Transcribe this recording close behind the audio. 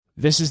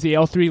This is the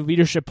L3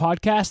 Leadership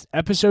Podcast,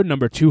 episode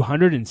number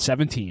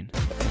 217.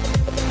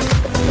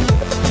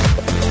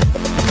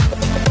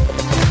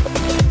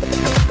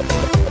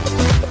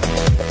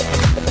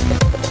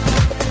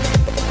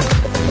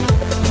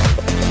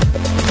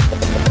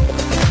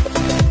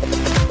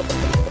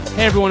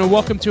 Hey everyone, and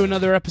welcome to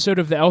another episode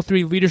of the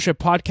L3 Leadership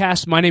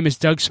Podcast. My name is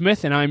Doug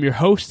Smith, and I'm your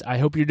host. I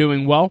hope you're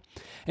doing well.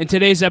 In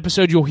today's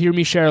episode, you'll hear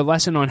me share a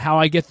lesson on how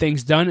I get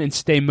things done and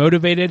stay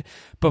motivated.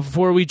 But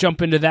before we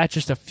jump into that,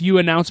 just a few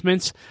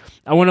announcements.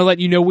 I want to let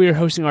you know we are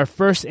hosting our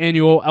first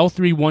annual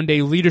L3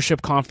 One-Day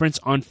Leadership Conference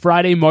on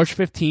Friday, March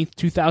 15th,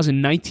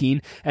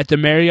 2019 at the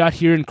Marriott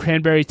here in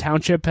Cranberry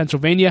Township,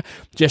 Pennsylvania,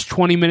 just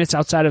 20 minutes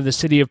outside of the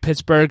city of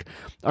Pittsburgh.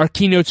 Our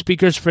keynote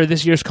speakers for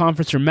this year's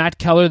conference are Matt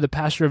Keller, the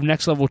pastor of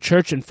Next Level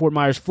Church in Fort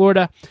Myers,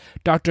 Florida,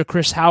 Dr.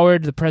 Chris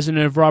Howard, the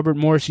president of Robert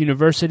Morris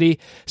University,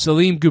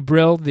 Salim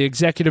Gubril, the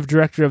executive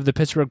director of the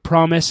Pittsburgh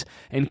Promise,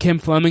 and Kim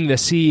Fleming, the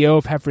CEO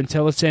of Heffron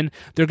Tillotson.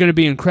 They're going to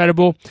be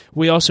incredible.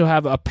 We also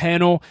have a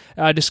panel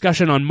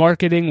discussion on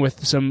marketing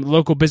with some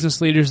local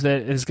business leaders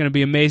that is going to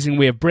be amazing.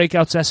 We have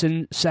breakout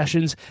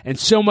sessions and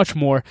so much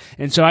more.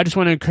 And so I just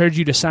want to encourage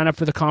you to sign up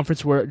for the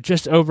conference. We're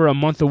just over a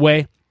month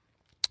away.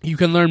 You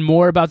can learn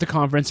more about the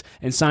conference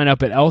and sign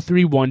up at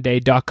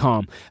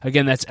l3oneday.com.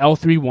 Again, that's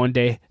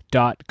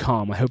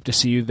l3oneday.com. I hope to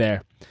see you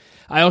there.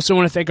 I also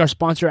want to thank our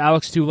sponsor,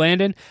 Alex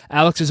Landon.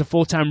 Alex is a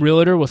full-time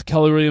realtor with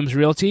Keller Williams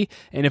Realty,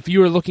 and if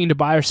you are looking to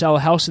buy or sell a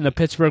house in the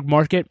Pittsburgh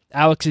market,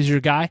 Alex is your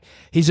guy.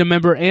 He's a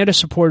member and a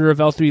supporter of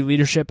L3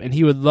 Leadership, and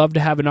he would love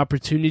to have an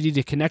opportunity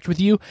to connect with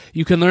you.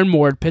 You can learn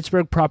more at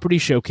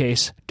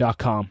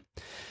pittsburghpropertyshowcase.com.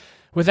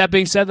 With that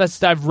being said, let's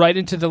dive right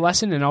into the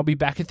lesson, and I'll be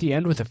back at the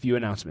end with a few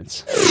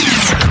announcements.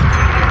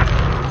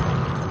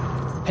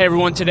 Hey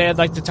everyone, today I'd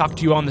like to talk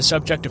to you on the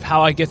subject of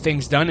how I get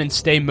things done and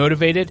stay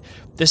motivated.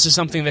 This is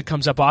something that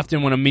comes up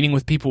often when I'm meeting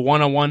with people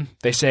one-on-one.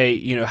 They say,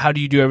 how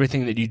do you do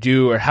everything that you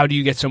do, or how do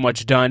you get so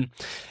much done?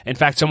 In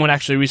fact, someone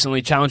actually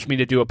recently challenged me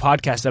to do a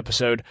podcast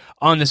episode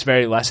on this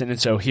very lesson,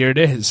 and so here it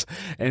is.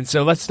 And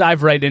so let's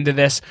dive right into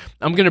this.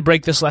 I'm going to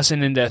break this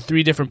lesson into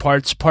three different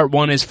parts. Part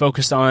one is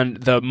focused on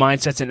the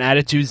mindsets and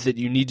attitudes that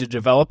you need to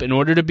develop in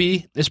order to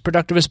be as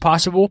productive as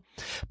possible.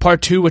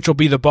 Part two, which will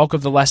be the bulk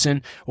of the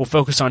lesson, will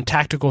focus on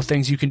tactical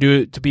things you can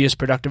do to be as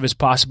productive as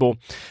possible.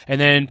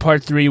 And then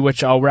part three,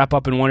 which I'll wrap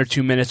up in 1 or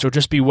 2 minutes, will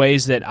just be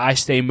ways that I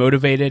stay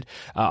motivated.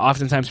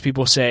 Oftentimes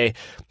people say,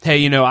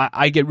 hey,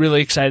 I get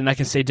really excited and I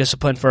can stay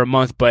disciplined for a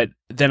month, but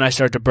then I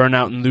start to burn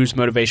out and lose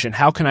motivation.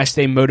 How can I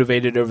stay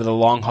motivated over the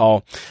long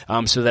haul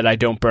so that I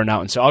don't burn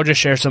out? And so I'll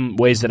just share some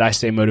ways that I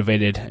stay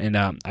motivated, and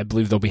I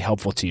believe they'll be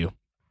helpful to you.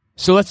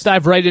 So let's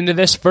dive right into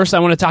this. First, I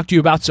want to talk to you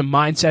about some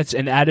mindsets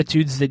and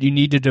attitudes that you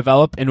need to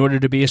develop in order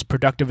to be as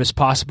productive as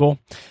possible.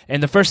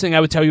 And the first thing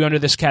I would tell you under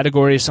this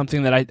category is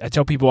something that I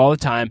tell people all the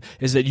time,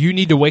 is that you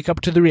need to wake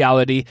up to the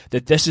reality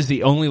that this is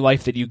the only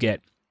life that you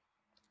get.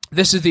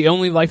 This is the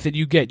only life that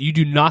you get. You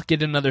do not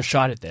get another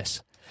shot at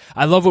this.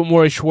 I love what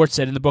Maury Schwartz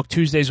said in the book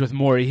Tuesdays with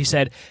Maury. He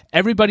said,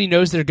 everybody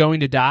knows they're going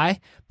to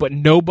die, but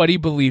nobody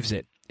believes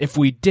it. If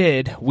we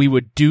did, we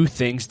would do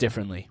things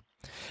differently.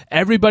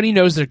 Everybody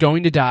knows they're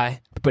going to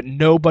die, but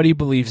nobody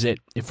believes it.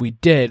 If we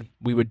did,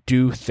 we would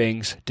do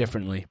things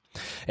differently.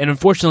 And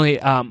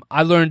unfortunately,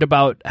 I learned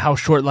about how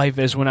short life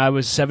is when I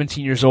was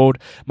 17 years old.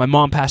 My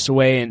mom passed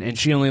away, and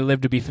she only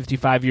lived to be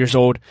 55 years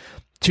old.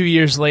 2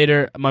 years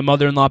later, my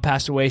mother-in-law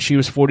passed away. She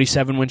was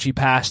 47 when she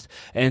passed.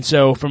 And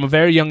so from a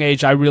very young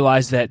age, I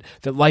realized that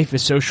life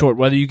is so short.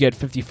 Whether you get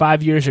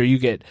 55 years or you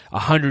get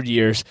 100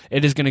 years,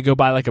 it is going to go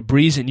by like a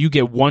breeze, and you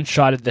get one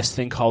shot at this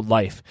thing called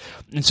life.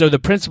 And so the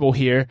principle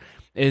here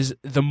is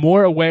the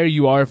more aware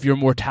you are of your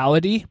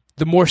mortality,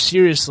 the more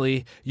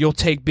seriously you'll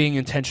take being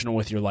intentional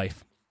with your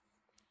life.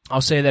 I'll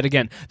say that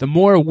again. The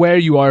more aware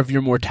you are of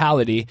your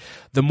mortality,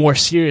 the more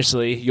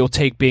seriously you'll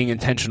take being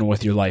intentional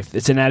with your life.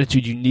 It's an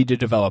attitude you need to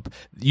develop.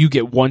 You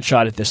get one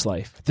shot at this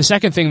life. The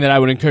second thing that I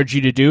would encourage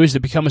you to do is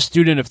to become a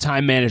student of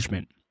time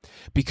management.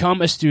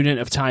 Become a student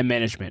of time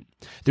management.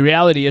 The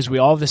reality is we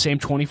all have the same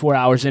 24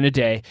 hours in a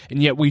day,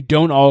 and yet we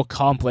don't all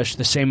accomplish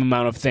the same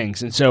amount of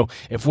things. And so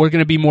if we're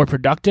going to be more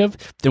productive,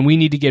 then we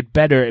need to get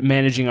better at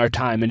managing our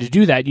time. And to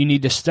do that, you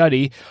need to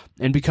study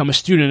and become a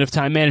student of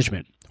time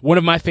management. One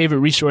of my favorite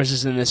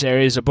resources in this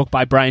area is a book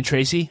by Brian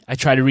Tracy. I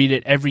try to read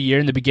it every year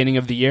in the beginning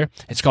of the year.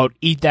 It's called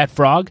Eat That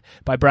Frog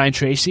by Brian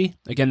Tracy.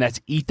 Again, that's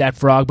Eat That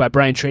Frog by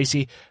Brian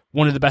Tracy.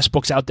 One of the best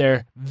books out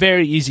there.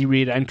 Very easy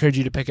read. I encourage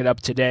you to pick it up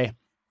today.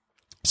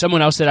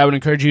 Someone else that I would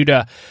encourage you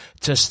to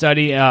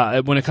study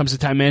when it comes to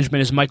time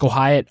management is Michael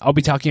Hyatt. I'll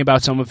be talking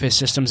about some of his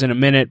systems in a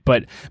minute,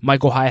 but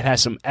Michael Hyatt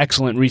has some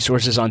excellent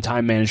resources on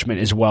time management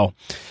as well.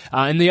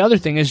 And the other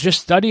thing is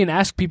just study and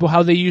ask people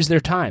how they use their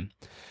time.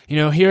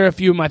 Here are a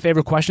few of my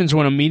favorite questions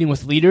when I'm meeting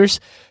with leaders.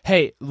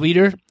 Hey,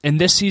 leader, in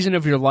this season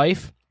of your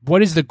life,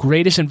 what is the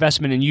greatest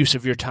investment and use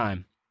of your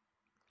time?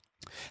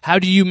 How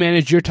do you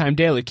manage your time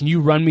daily? Can you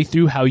run me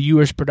through how you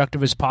are as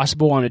productive as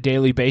possible on a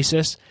daily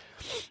basis?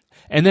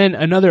 And then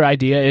another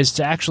idea is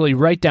to actually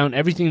write down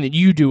everything that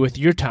you do with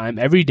your time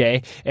every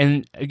day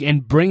and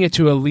bring it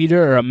to a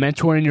leader or a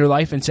mentor in your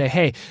life and say,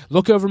 hey,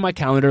 look over my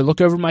calendar, look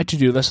over my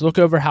to-do list, look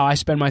over how I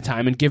spend my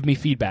time and give me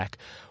feedback.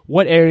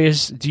 What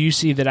areas do you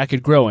see that I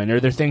could grow in? Are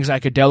there things I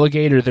could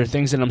delegate? Are there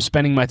things that I'm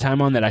spending my time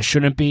on that I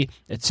shouldn't be,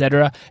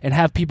 etc.? And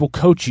have people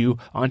coach you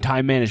on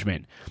time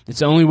management. It's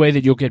the only way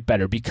that you'll get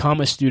better. Become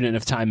a student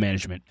of time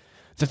management.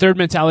 The third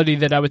mentality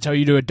that I would tell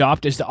you to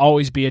adopt is to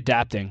always be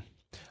adapting.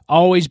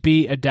 Always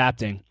be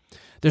adapting.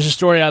 There's a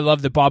story I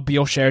love that Bob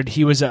Beal shared.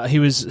 He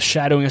was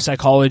shadowing a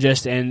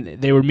psychologist,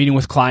 and they were meeting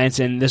with clients,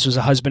 and this was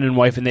a husband and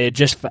wife, and they had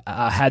just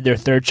had their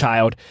third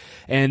child,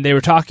 and they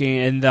were talking,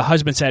 and the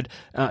husband said,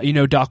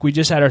 Doc, we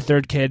just had our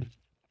third kid,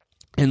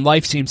 and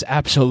life seems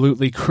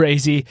absolutely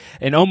crazy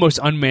and almost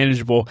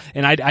unmanageable,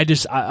 and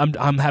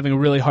I'm having a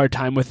really hard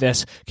time with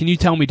this. Can you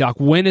tell me, Doc,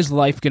 when is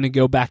life going to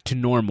go back to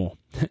normal?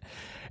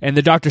 And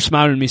the doctor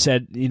smiled at me and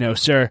said,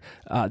 sir,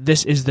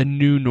 this is the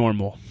new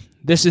normal.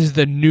 This is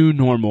the new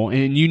normal,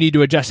 and you need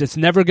to adjust. It's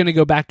never going to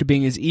go back to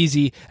being as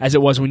easy as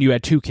it was when you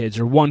had 2 kids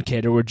or 1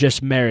 kid or were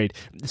just married.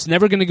 It's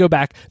never going to go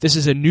back. This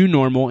is a new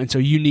normal, and so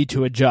you need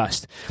to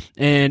adjust.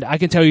 And I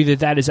can tell you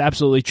that is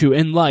absolutely true.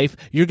 In life,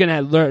 you're going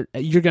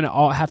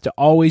to have to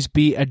always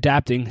be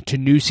adapting to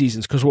new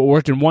seasons, because what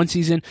worked in one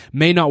season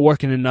may not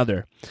work in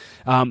another.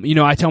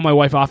 I tell my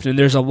wife often,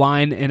 there's a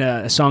line in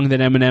a song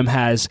that Eminem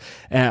has,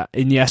 and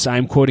yes,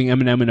 I'm quoting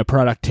Eminem in a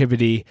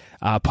productivity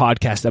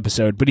podcast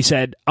episode, but he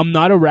said, I'm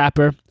not a rapper,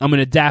 I'm an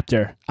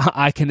adapter.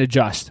 I can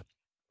adjust.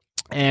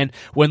 And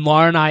when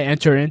Laura and I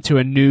enter into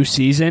a new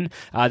season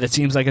that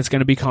seems like it's going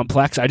to be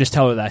complex, I just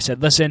tell her that. I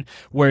said, listen,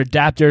 we're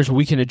adapters.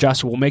 We can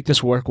adjust. We'll make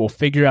this work. We'll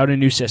figure out a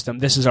new system.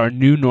 This is our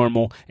new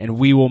normal, and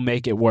we will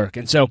make it work.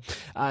 And so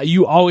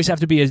you always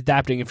have to be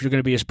adapting if you're going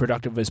to be as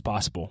productive as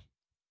possible.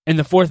 And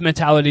the fourth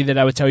mentality that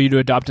I would tell you to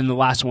adopt, and the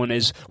last one,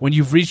 is when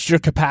you've reached your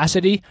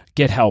capacity,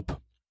 get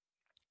help.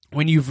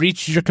 When you've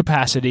reached your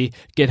capacity,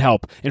 get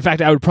help. In fact,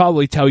 I would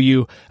probably tell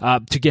you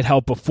to get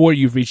help before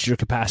you've reached your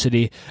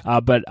capacity,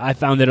 but I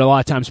found that a lot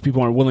of times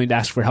people aren't willing to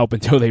ask for help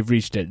until they've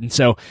reached it. And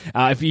so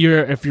if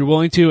you're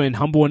willing to and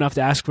humble enough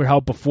to ask for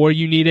help before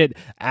you need it,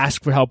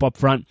 ask for help up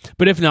front.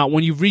 But if not,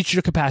 when you've reached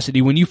your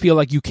capacity, when you feel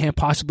like you can't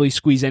possibly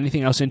squeeze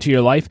anything else into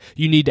your life,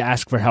 you need to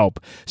ask for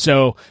help.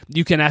 So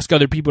you can ask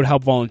other people to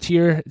help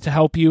volunteer to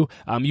help you.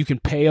 You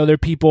can pay other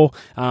people,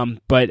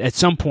 but at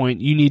some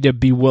point you need to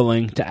be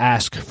willing to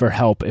ask for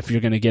help if you're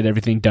going to get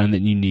everything done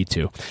that you need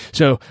to.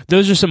 So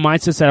those are some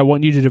mindsets that I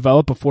want you to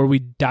develop before we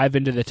dive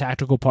into the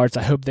tactical parts.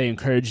 I hope they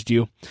encouraged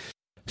you.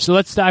 So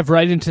let's dive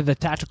right into the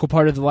tactical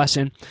part of the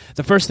lesson.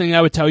 The first thing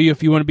I would tell you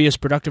if you want to be as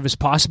productive as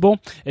possible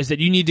is that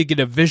you need to get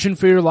a vision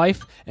for your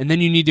life, and then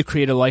you need to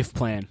create a life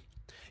plan.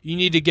 You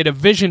need to get a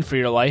vision for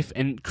your life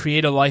and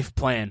create a life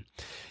plan.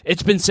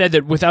 It's been said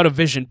that without a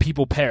vision,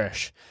 people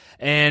perish.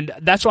 And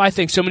that's why I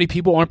think so many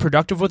people aren't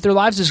productive with their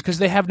lives, is because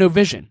they have no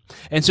vision.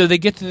 And so they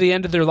get to the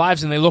end of their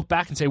lives and they look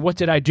back and say, what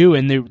did I do?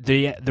 And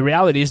the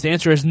reality is the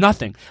answer is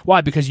nothing.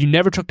 Why? Because you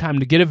never took time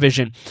to get a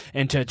vision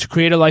and to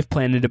create a life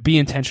plan and to be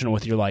intentional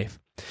with your life.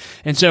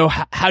 And so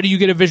how do you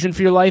get a vision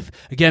for your life?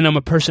 Again, I'm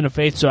a person of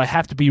faith, so I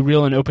have to be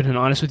real and open and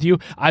honest with you.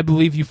 I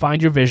believe you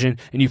find your vision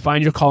and you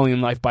find your calling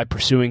in life by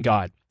pursuing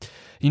God.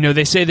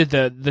 They say that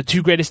the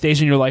 2 greatest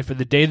days in your life are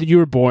the day that you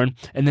were born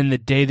and then the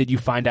day that you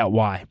find out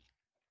why.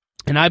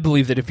 And I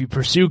believe that if you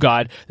pursue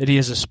God, that He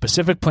has a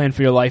specific plan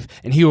for your life,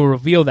 and He will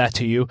reveal that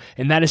to you,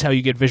 and that is how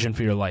you get vision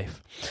for your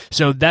life.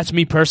 So that's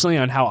me personally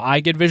on how I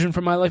get vision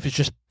for my life, is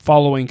just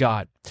following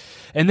God.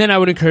 And then I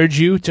would encourage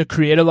you to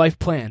create a life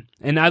plan.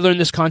 And I learned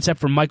this concept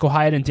from Michael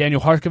Hyatt and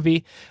Daniel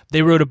Harkavy.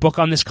 They wrote a book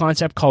on this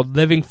concept called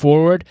Living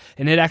Forward,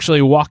 and it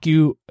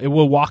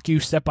will walk you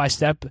step by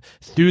step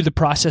through the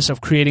process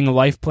of creating a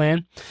life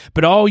plan.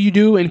 But all you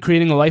do in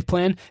creating a life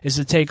plan is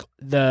to take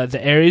the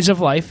areas of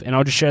life, and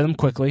I'll just share them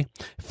quickly: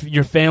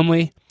 your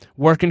family,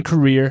 work and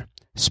career,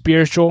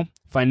 spiritual,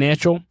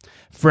 financial,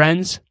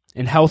 friends,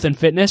 and health and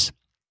fitness.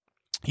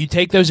 You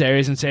take those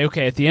areas and say,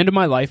 okay, at the end of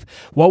my life,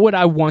 what would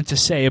I want to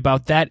say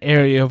about that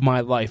area of my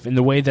life and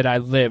the way that I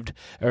lived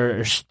or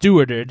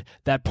stewarded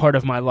that part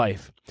of my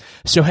life?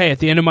 So, hey, at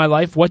the end of my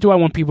life, what do I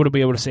want people to be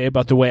able to say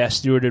about the way I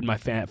stewarded my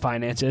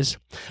finances?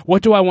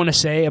 What do I want to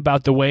say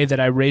about the way that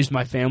I raised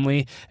my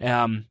family,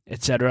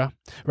 etc.?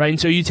 Right? And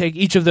so you take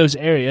each of those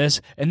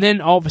areas, and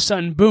then all of a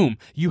sudden, boom,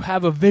 you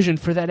have a vision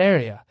for that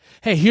area.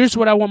 Hey, here's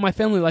what I want my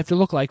family life to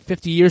look like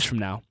 50 years from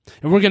now.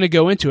 And we're going to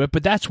go into it,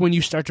 but that's when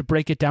you start to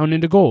break it down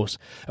into goals.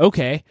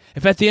 Okay,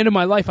 if at the end of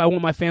my life I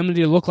want my family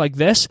to look like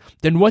this,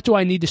 then what do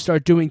I need to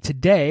start doing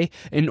today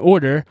in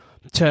order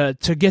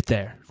to get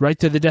there, right,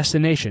 to the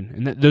destination?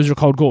 And those are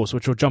called goals,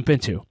 which we'll jump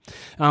into.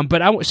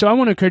 But I want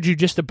to encourage you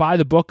just to buy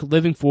the book,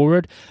 Living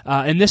Forward.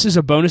 And this is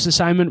a bonus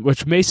assignment,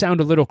 which may sound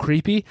a little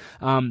creepy,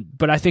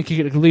 but I think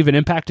it can leave an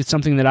impact. It's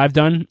something that I've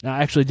done.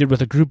 I actually did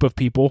with a group of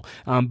people.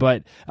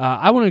 But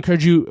I want to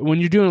encourage you,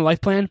 when you're doing a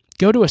life plan,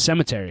 go to a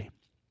cemetery.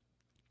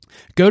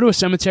 Go to a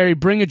cemetery,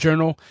 bring a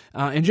journal,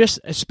 and just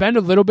spend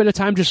a little bit of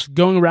time just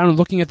going around and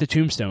looking at the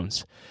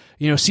tombstones.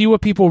 See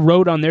what people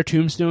wrote on their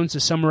tombstones to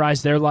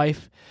summarize their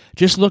life.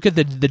 Just look at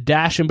the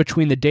dash in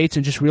between the dates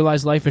and just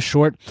realize life is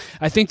short.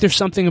 I think there's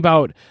something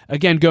about,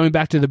 again, going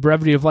back to the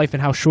brevity of life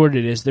and how short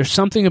it is, there's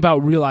something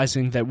about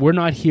realizing that we're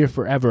not here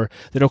forever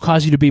that'll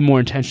cause you to be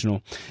more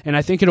intentional. And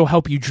I think it'll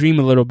help you dream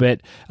a little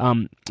bit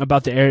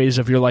about the areas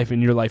of your life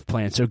and your life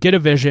plan. So get a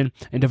vision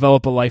and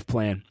develop a life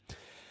plan.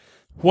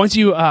 Once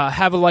you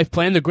have a life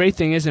plan, the great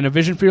thing is, and a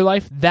vision for your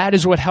life, that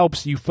is what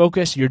helps you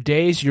focus your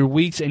days, your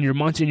weeks, and your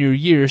months and your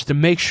years to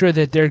make sure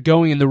that they're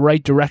going in the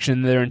right direction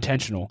and they're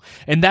intentional.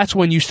 And that's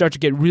when you start to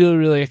get really,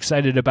 really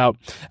excited about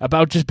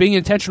just being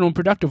intentional and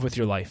productive with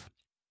your life.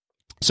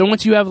 So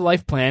once you have a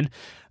life plan,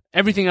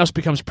 everything else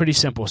becomes pretty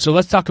simple. So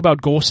let's talk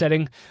about goal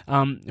setting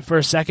for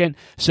a second.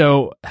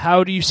 So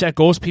how do you set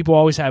goals? People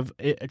always have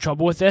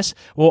trouble with this.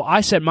 Well, I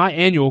set my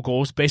annual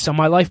goals based on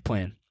my life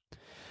plan.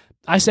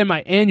 I set my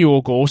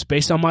annual goals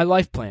based on my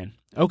life plan.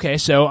 Okay,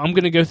 so I'm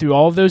going to go through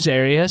all of those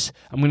areas.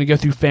 I'm going to go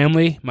through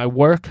family, my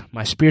work,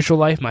 my spiritual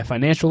life, my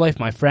financial life,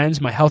 my friends,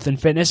 my health and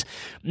fitness,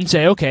 and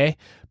say, okay,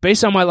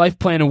 based on my life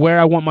plan and where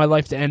I want my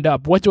life to end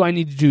up, what do I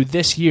need to do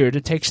this year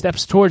to take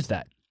steps towards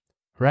that?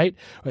 Right?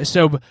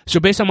 So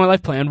based on my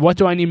life plan, what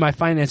do I need my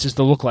finances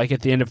to look like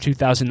at the end of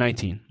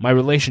 2019? My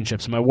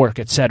relationships, my work,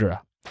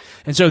 etc.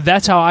 And so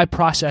that's how I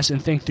process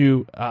and think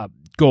through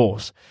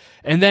goals.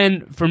 And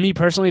then for me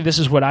personally, this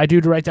is what I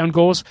do to write down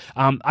goals.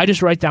 I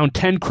just write down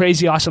 10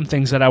 crazy awesome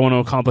things that I want to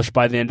accomplish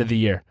by the end of the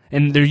year.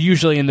 And they're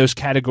usually in those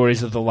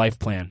categories of the life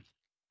plan.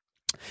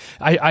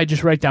 I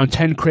just write down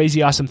 10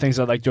 crazy awesome things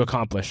I'd like to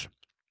accomplish.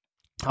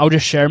 I'll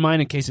just share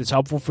mine in case it's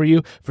helpful for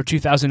you for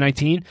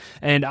 2019.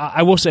 And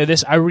I will say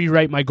this, I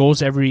rewrite my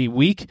goals every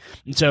week.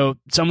 And so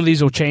some of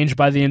these will change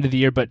by the end of the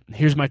year, but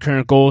here's my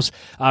current goals.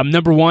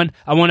 Number one,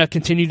 I want to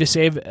continue to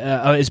save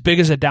as big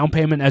as a down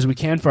payment as we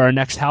can for our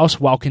next house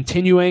while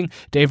continuing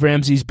Dave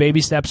Ramsey's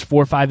baby steps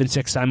 4, 5, and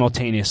 6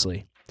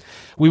 simultaneously.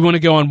 We want to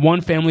go on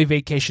one family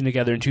vacation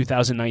together in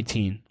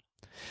 2019.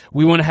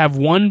 We want to have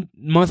one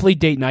monthly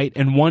date night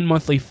and one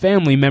monthly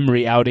family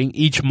memory outing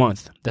each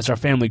month. That's our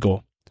family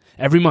goal.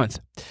 Every month.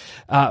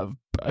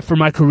 For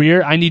my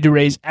career, I need to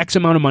raise X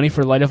amount of money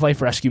for Light of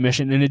Life Rescue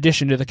Mission in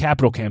addition to the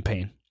capital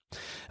campaign.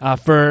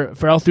 For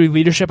L3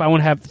 leadership, I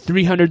want to have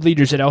 300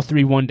 leaders at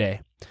L3 one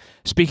day.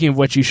 Speaking of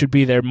which, you should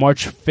be there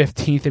March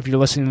 15th. If you're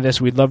listening to this,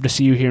 we'd love to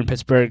see you here in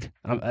Pittsburgh.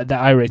 I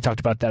already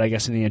talked about that, I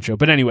guess, in the intro.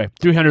 But anyway,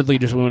 300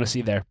 leaders we want to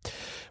see there.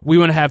 We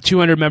want to have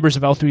 200 members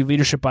of L3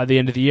 leadership by the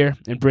end of the year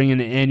and bring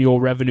in an annual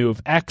revenue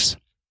of X.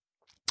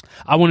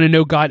 I want to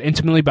know God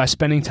intimately by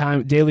spending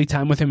daily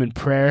time with Him in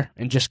prayer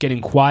and just getting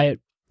quiet.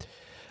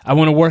 I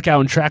want to work out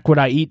and track what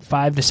I eat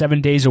 5 to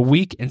 7 days a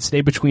week and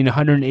stay between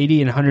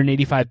 180 and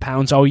 185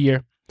 pounds all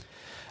year.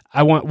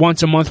 I want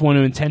once a month want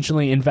to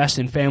intentionally invest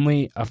in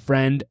family, a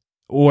friend,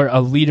 or a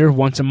leader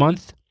once a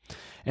month.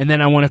 And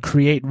then I want to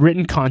create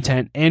written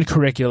content and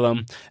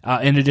curriculum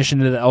in addition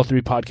to the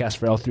L3 podcast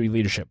for L3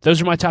 leadership.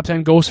 Those are my top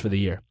 10 goals for the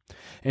year.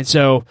 And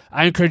so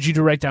I encourage you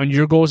to write down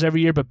your goals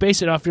every year, but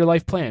base it off your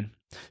life plan.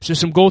 So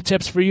some goal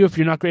tips for you if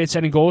you're not great at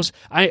setting goals.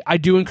 I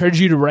do encourage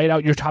you to write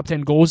out your top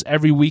 10 goals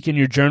every week in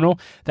your journal.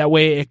 That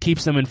way it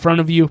keeps them in front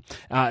of you.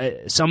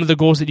 Some of the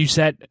goals that you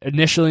set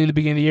initially in the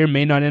beginning of the year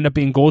may not end up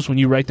being goals when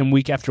you write them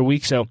week after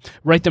week. So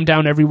write them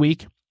down every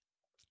week.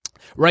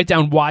 Write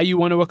down why you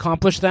want to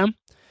accomplish them.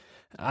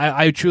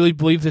 I truly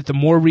believe that the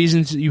more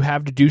reasons that you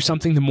have to do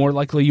something, the more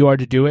likely you are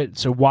to do it.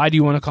 So why do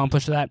you want to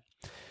accomplish that?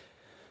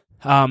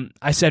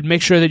 I said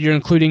make sure that you're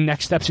including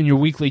next steps in your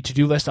weekly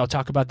to-do list. I'll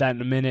talk about that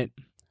in a minute.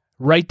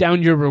 Write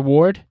down your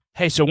reward.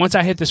 Hey, so once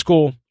I hit this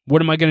goal,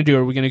 what am I going to do?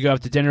 Are we going to go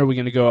out to dinner? Are we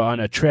going to go on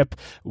a trip?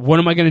 What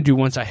am I going to do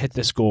once I hit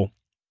this goal?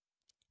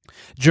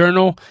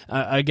 Journal.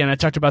 Again, I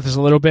talked about this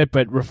a little bit,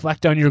 but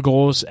reflect on your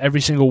goals every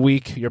single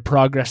week, your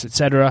progress,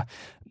 etc.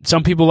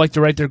 Some people like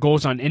to write their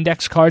goals on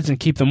index cards and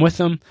keep them with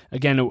them,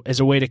 again, as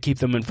a way to keep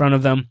them in front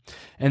of them.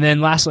 And then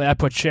lastly, I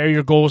put share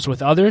your goals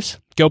with others.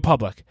 Go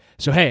public.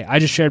 So, hey, I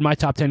just shared my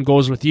top 10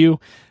 goals with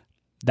you.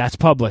 That's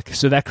public.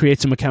 So that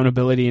creates some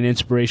accountability and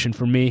inspiration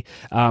for me.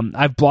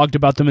 I've blogged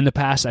about them in the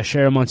past. I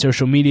share them on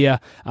social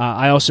media.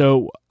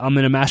 I'm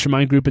in a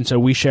mastermind group, and so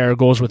we share our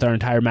goals with our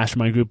entire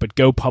mastermind group, but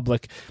go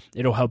public.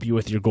 It'll help you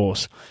with your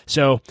goals.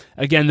 So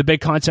again, the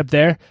big concept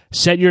there,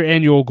 set your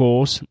annual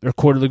goals or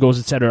quarterly goals,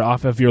 etc.,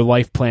 off of your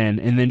life plan,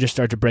 and then just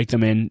start to break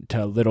them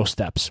into little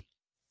steps.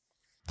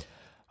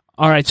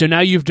 All right, so now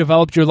you've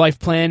developed your life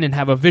plan and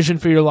have a vision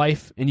for your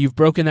life, and you've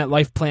broken that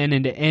life plan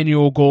into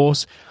annual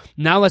goals.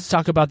 Now let's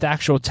talk about the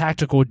actual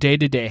tactical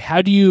day-to-day.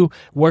 How do you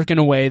work in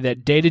a way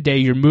that day-to-day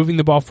you're moving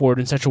the ball forward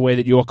in such a way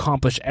that you'll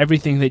accomplish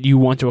everything that you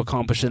want to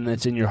accomplish and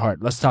that's in your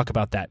heart? Let's talk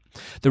about that.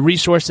 The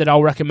resource that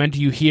I'll recommend to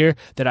you here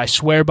that I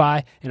swear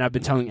by and I've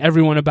been telling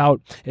everyone about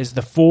is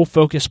the Full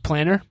Focus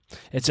Planner.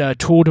 It's a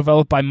tool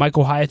developed by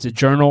Michael Hyatt. It's a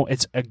journal.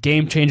 It's a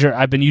game changer.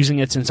 I've been using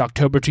it since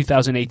October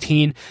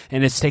 2018,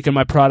 and it's taken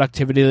my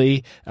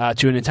productivity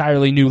to an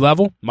entirely new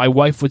level. My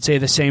wife would say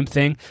the same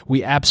thing.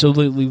 We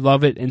absolutely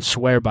love it and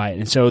swear by it.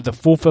 And so the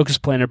Full Focus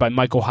Planner by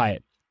Michael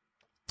Hyatt.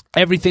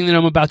 Everything that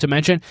I'm about to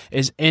mention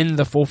is in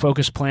the Full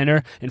Focus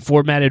Planner and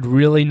formatted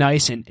really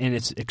nice, and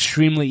it's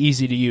extremely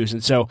easy to use.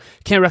 And so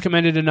can't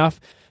recommend it enough.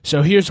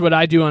 So here's what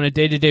I do on a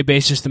day-to-day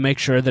basis to make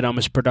sure that I'm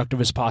as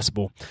productive as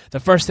possible. The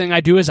first thing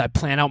I do is I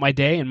plan out my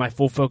day in my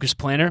Full Focus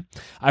Planner.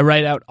 I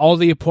write out all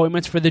the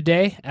appointments for the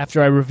day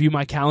after I review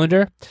my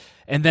calendar,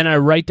 and then I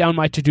write down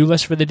my to-do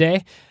list for the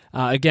day.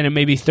 Again, it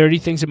may be 30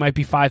 things, it might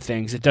be 5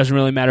 things. It doesn't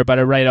really matter, but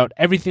I write out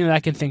everything that I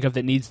can think of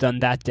that needs done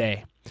that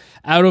day.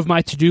 Out of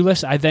my to-do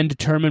list, I then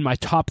determine my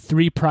top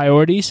 3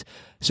 priorities.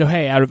 So,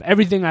 hey, out of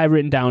everything I've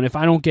written down, if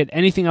I don't get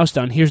anything else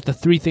done, here's the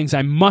 3 things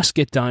I must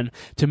get done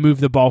to move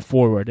the ball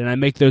forward. And I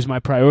make those my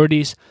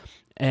priorities.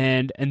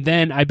 And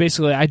then I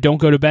don't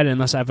go to bed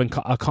unless I've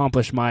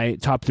accomplished my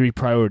top 3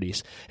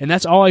 priorities. And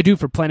that's all I do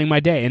for planning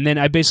my day. And then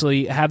I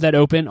basically have that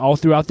open all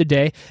throughout the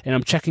day, and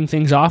I'm checking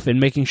things off and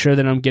making sure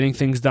that I'm getting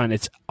things done.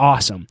 It's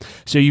awesome.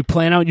 So you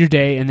plan out your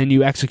day, and then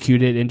you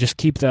execute it, and just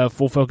keep the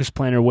Full Focus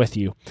Planner with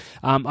you.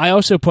 I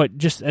also put,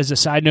 just as a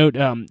side note,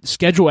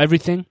 schedule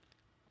everything.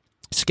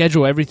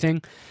 Schedule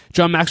everything.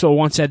 John Maxwell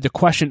once said, the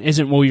question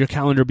isn't will your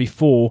calendar be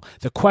full?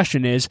 The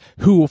question is,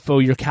 who will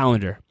fill your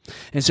calendar?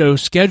 And so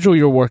schedule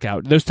your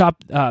workout.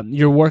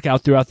 Your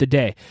workout throughout the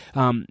day.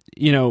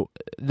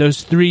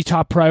 Those 3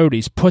 top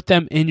priorities, put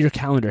them in your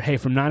calendar. Hey,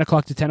 from 9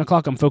 o'clock to 10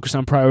 o'clock, I'm focused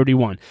on priority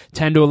 1.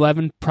 10 to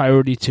 11,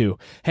 priority 2.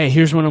 Hey,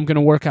 here's when I'm going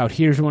to work out.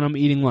 Here's when I'm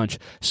eating lunch.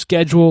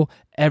 Schedule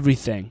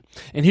everything.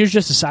 And here's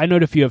just a side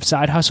note, if you have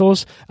side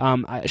hustles,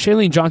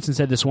 Shailene Johnson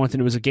said this once and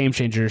it was a game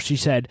changer. She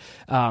said,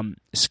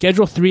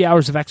 schedule 3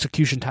 hours of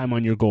execution time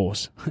on your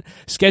goals.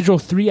 Schedule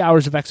 3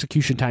 hours of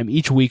execution time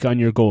each week on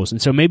your goals.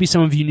 And so maybe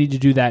some of you need to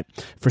do that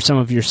for some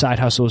of your side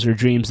hustles or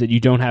dreams that you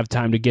don't have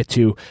time to get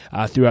to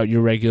throughout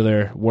your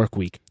regular work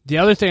week. The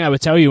other thing I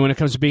would tell you when it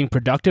comes to being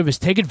productive is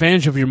take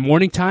advantage of your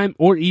morning time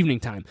or evening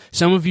time.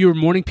 Some of you are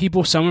morning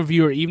people, some of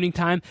you are evening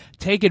time.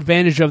 Take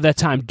advantage of that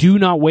time. Do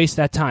not waste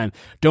that time.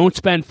 Don't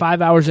spend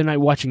 5 hours a night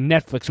watching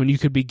Netflix when you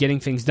could be getting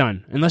things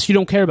done, unless you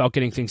don't care about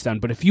getting things done.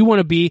 But if you want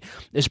to be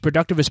as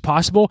productive as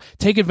possible,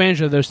 take advantage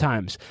of those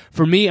times.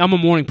 For me, I'm a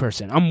morning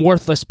person. I'm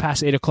worthless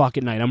past 8 o'clock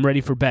at night. I'm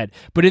ready for bed.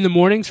 But in the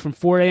mornings from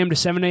 4 a.m. to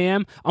 7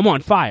 a.m., I'm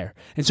on fire.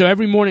 And so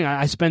every morning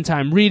I spend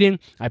time reading,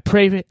 I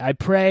pray,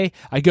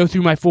 I go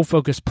through my Full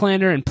Focus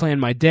Planner and plan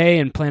my day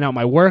and plan out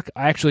my work.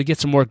 I actually get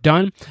some work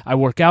done. I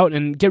work out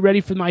and get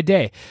ready for my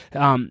day.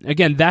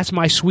 Again, that's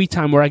my sweet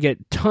time where I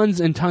get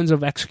tons and tons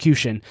of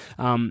execution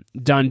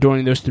done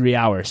during those 3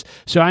 hours.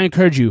 So I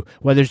encourage you,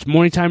 whether it's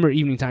morning time or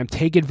evening time,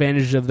 take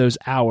advantage of those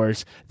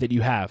hours that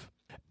you have.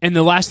 And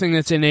the last thing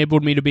that's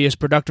enabled me to be as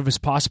productive as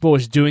possible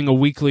is doing a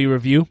weekly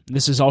review.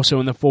 This is also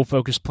in the Full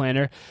Focus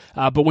Planner.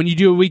 But when you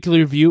do a weekly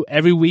review,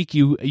 every week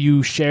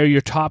you share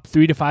your top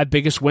 3 to 5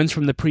 biggest wins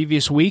from the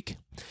previous week.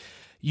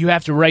 You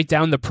have to write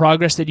down the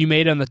progress that you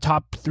made on the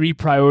top 3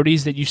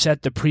 priorities that you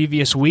set the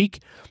previous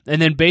week.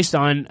 And then based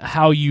on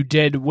how you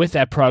did with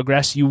that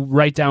progress, you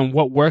write down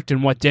what worked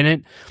and what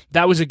didn't.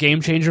 That was a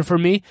game changer for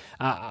me.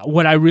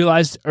 What I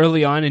realized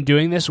early on in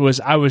doing this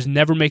was I was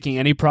never making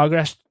any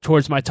progress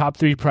towards my top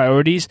 3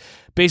 priorities.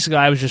 Basically,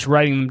 I was just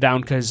writing them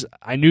down because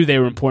I knew they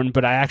were important,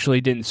 but I actually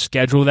didn't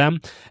schedule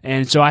them.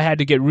 And so I had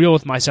to get real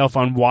with myself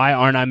on why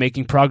aren't I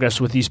making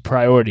progress with these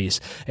priorities.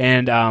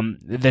 And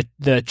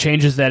the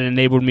changes that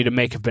enabled me to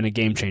make have been a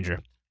game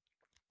changer.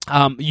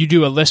 You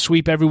do a list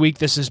sweep every week.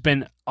 This has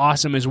been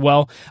awesome as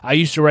well. I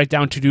used to write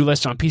down to-do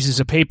lists on pieces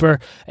of paper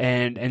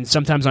and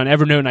sometimes on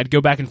Evernote, and I'd go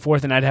back and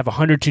forth and I'd have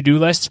 100 to-do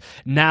lists.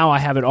 Now I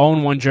have it all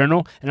in one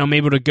journal, and I'm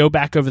able to go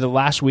back over the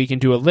last week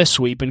and do a list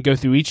sweep and go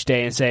through each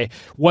day and say,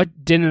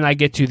 what didn't I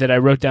get to that I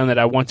wrote down that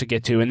I want to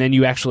get to? And then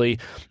you actually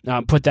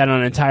put that on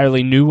an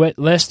entirely new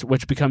list,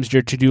 which becomes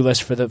your to-do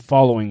list for the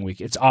following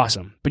week. It's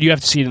awesome, but you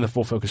have to see it in the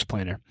Full Focus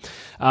Planner.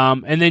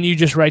 And then you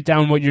just write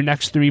down what your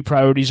next 3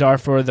 priorities are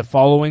for the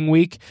following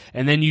week,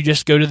 and then you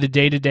just go to the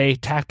day-to-day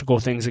tactical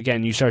things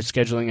again. You start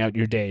scheduling out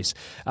your days.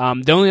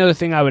 The only other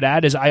thing I would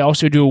add is I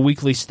also do a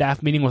weekly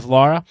staff meeting with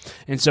Laura,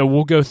 and so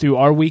we'll go through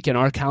our week and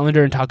our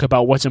calendar and talk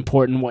about what's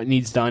important, what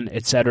needs done,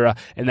 etc.,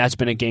 and that's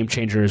been a game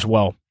changer as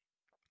well.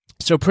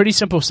 So pretty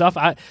simple stuff.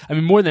 I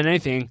mean, more than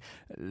anything,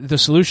 the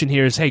solution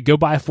here is, hey, go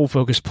buy a Full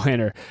Focus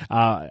Planner.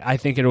 I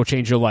think it'll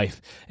change your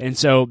life. And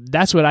so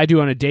that's what I do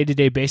on a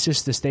day-to-day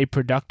basis to stay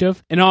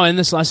productive. And I'll end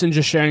this lesson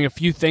just sharing a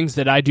few things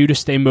that I do to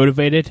stay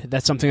motivated.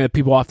 That's something that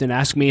people often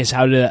ask me is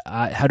how do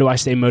I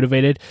stay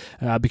motivated?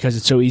 Because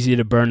it's so easy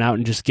to burn out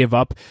and just give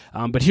up.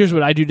 But here's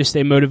what I do to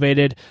stay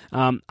motivated.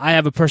 I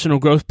have a personal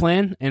growth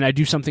plan, and I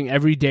do something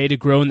every day to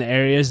grow in the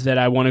areas that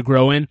I want to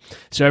grow in.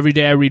 So every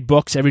day I read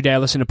books, every day I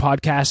listen to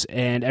podcasts,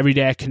 and every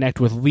day I connect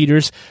with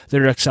leaders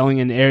that are excelling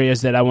in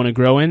areas that I want to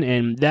grow in,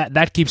 and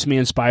that keeps me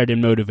inspired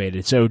and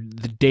motivated. So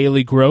the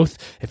daily growth,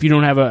 if you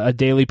don't have a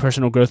daily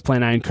personal growth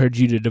plan, I encourage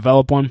you to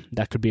develop one.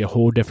 That could be a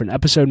whole different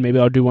episode. Maybe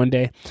I'll do one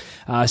day.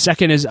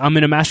 Second is I'm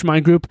in a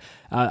mastermind group.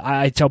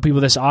 I tell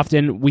people this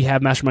often. We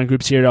have mastermind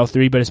groups here at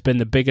L3, but it's been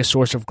the biggest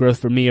source of growth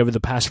for me over the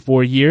past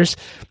 4 years.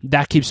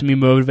 That keeps me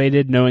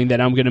motivated, knowing that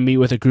I'm going to meet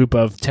with a group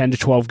of 10 to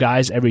 12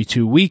 guys every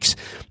 2 weeks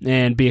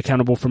and be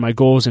accountable for my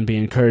goals and be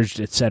encouraged,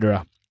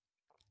 etc.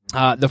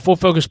 The Full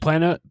Focus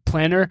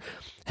Planner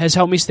has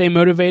helped me stay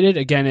motivated.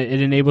 Again,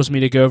 it enables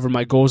me to go over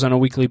my goals on a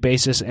weekly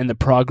basis and the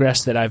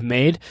progress that I've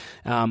made,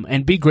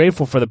 and be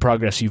grateful for the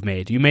progress you've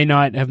made. You may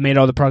not have made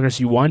all the progress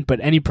you want, but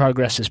any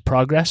progress is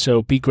progress,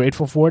 so be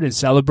grateful for it and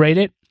celebrate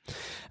it.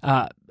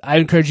 I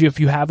encourage you, if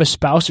you have a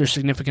spouse or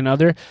significant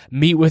other,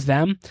 meet with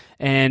them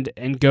and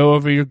go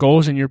over your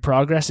goals and your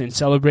progress and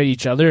celebrate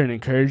each other and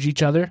encourage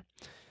each other.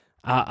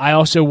 I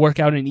also work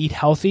out and eat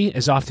healthy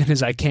as often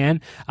as I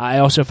can. I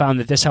also found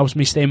that this helps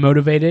me stay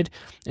motivated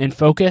and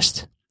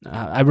focused.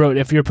 I wrote,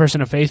 if you're a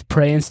person of faith,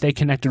 pray and stay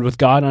connected with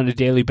God on a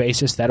daily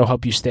basis. That'll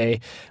help you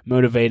stay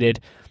motivated.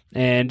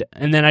 And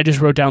then I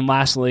just wrote down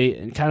lastly,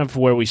 and kind of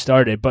where we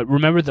started, but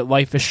remember that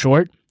life is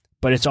short,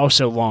 but it's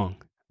also long.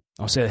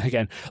 I'll say that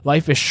again.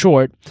 Life is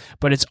short,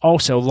 but it's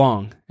also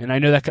long. And I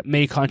know that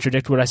may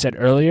contradict what I said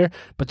earlier,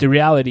 but the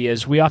reality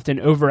is we often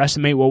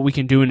overestimate what we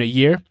can do in a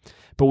year,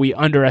 but we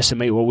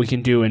underestimate what we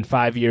can do in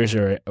 5 years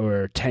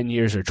or 10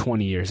 years or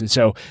 20 years. And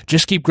so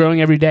just keep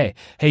growing every day.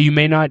 Hey, you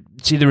may not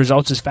see the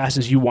results as fast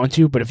as you want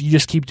to, but if you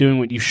just keep doing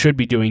what you should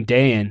be doing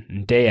day in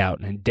and day out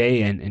and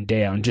day in and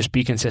day out and just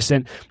be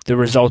consistent, the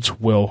results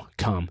will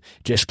come.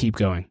 Just keep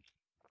going.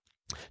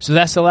 So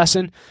that's the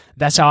lesson.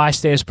 That's how I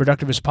stay as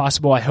productive as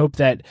possible. I hope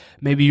that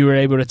maybe you were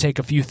able to take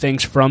a few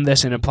things from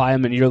this and apply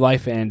them in your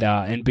life and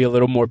be a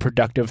little more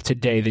productive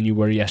today than you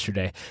were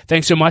yesterday.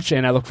 Thanks so much,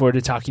 and I look forward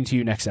to talking to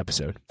you next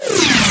episode.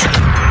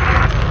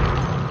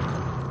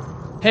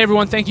 Hey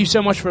everyone, thank you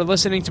so much for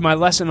listening to my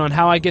lesson on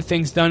how I get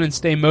things done and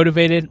stay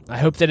motivated. I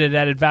hope that it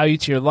added value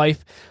to your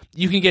life.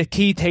 You can get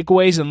key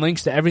takeaways and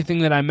links to everything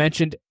that I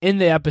mentioned in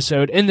the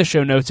episode in the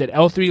show notes at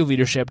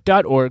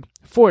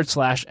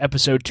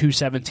l3leadership.org/episode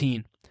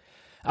 217.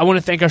 I want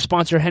to thank our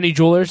sponsor, Henny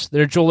Jewelers.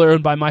 They're a jeweler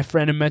owned by my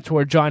friend and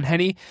mentor, John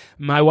Henny.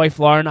 My wife,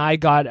 Laura, and I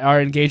got our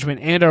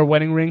engagement and our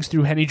wedding rings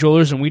through Henny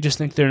Jewelers, and we just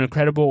think they're an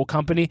incredible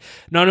company.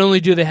 Not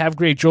only do they have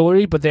great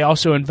jewelry, but they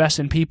also invest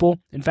in people.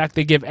 In fact,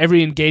 they give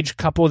every engaged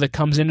couple that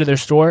comes into their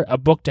store a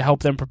book to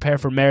help them prepare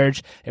for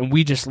marriage, and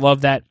we just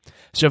love that.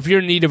 So if you're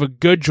in need of a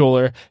good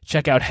jeweler,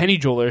 check out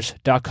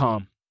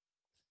hennyjewelers.com.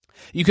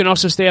 You can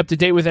also stay up to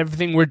date with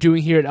everything we're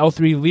doing here at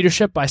L3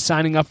 Leadership by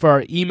signing up for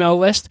our email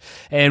list.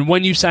 And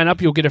when you sign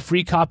up, you'll get a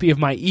free copy of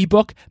my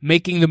ebook,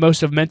 Making the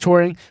Most of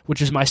Mentoring,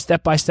 which is my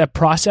step-by-step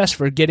process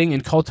for getting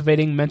and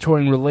cultivating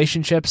mentoring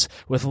relationships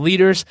with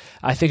leaders.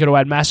 I think it'll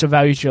add massive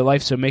value to your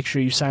life, so make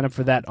sure you sign up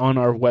for that on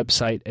our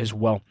website as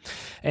well.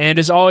 And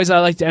as always, I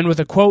like to end with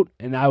a quote,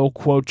 and I will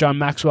quote John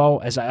Maxwell,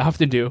 as I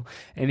often do.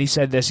 And he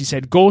said this, he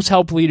said, "Goals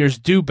help leaders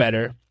do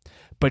better,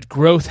 but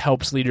growth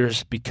helps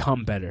leaders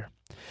become better."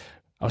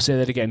 I'll say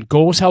that again.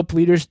 Goals help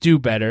leaders do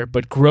better,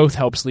 but growth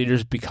helps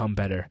leaders become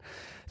better.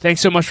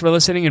 Thanks so much for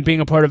listening and being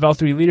a part of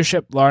L3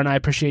 Leadership. Laura and I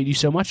appreciate you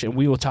so much, and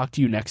we will talk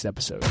to you next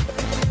episode.